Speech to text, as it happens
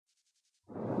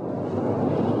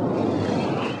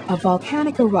A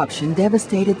volcanic eruption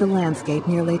devastated the landscape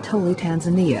near Laetoli,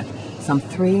 Tanzania, some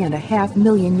 3.5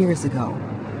 million years ago.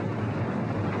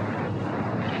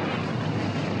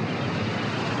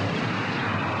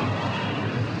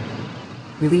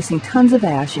 Releasing tons of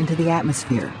ash into the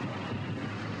atmosphere.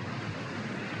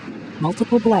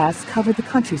 Multiple blasts covered the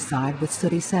countryside with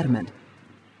sooty sediment.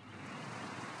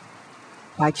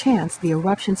 By chance, the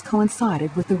eruptions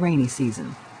coincided with the rainy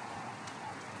season.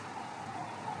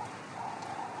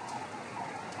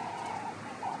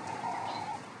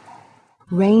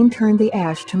 Rain turned the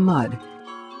ash to mud.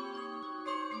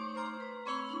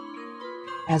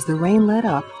 As the rain let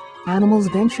up, animals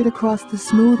ventured across the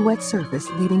smooth, wet surface,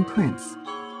 leaving prints.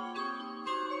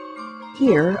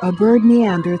 Here, a bird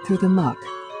meandered through the muck.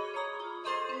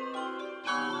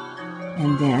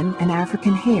 And then an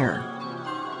African hare.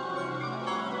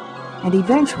 And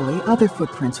eventually other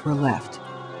footprints were left,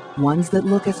 ones that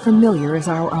look as familiar as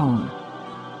our own.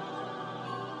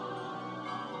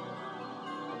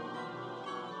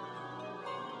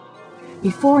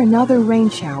 Before another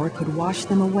rain shower could wash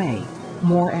them away,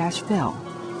 more ash fell,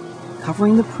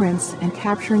 covering the prints and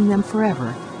capturing them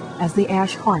forever as the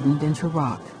ash hardened into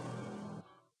rock.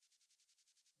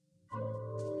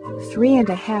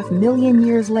 3.5 million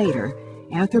years later,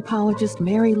 anthropologist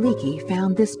Mary Leakey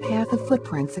found this path of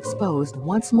footprints exposed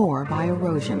once more by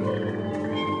erosion.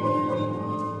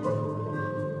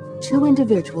 2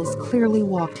 individuals clearly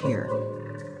walked here,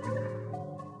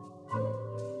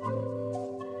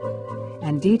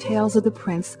 and details of the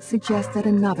prints suggest that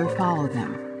another followed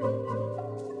them,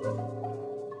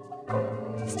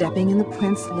 stepping in the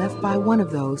prints left by one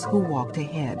of those who walked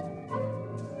ahead.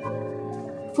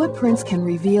 Footprints can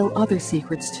reveal other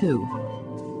secrets too,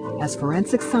 as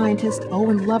forensic scientist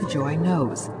Owen Lovejoy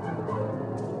knows.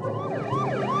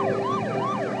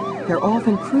 They're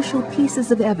often crucial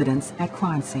pieces of evidence at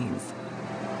crime scenes.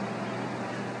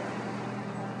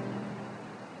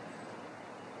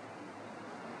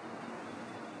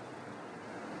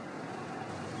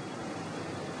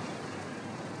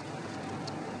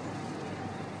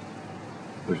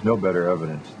 There's no better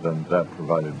evidence than that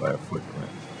provided by a footprint.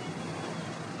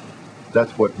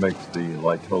 That's what makes the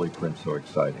Laetoli print so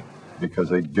exciting, because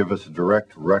they give us a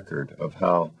direct record of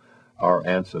how our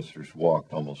ancestors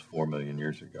walked almost 4 million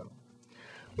years ago.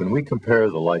 When we compare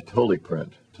the Laetoli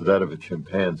print to that of a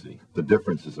chimpanzee, the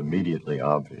difference is immediately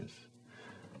obvious.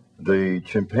 The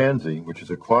chimpanzee, which is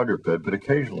a quadruped but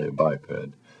occasionally a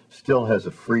biped, still has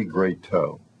a free great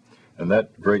toe, and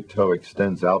that great toe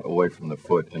extends out away from the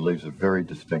foot and leaves a very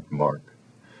distinct mark.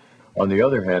 On the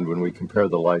other hand, when we compare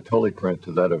the Laetoli print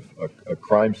to that of a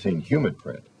crime scene human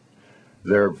print,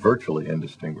 they're virtually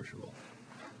indistinguishable.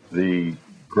 The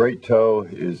great toe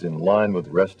is in line with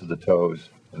the rest of the toes,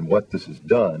 and what this has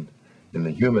done in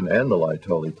the human and the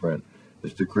Laetoli print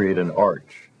is to create an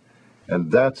arch.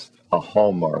 And that's a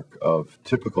hallmark of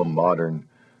typical modern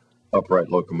upright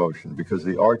locomotion, because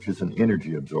the arch is an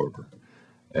energy absorber.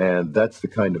 And that's the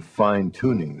kind of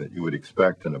fine-tuning that you would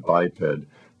expect in a biped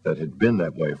that had been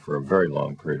that way for a very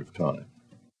long period of time.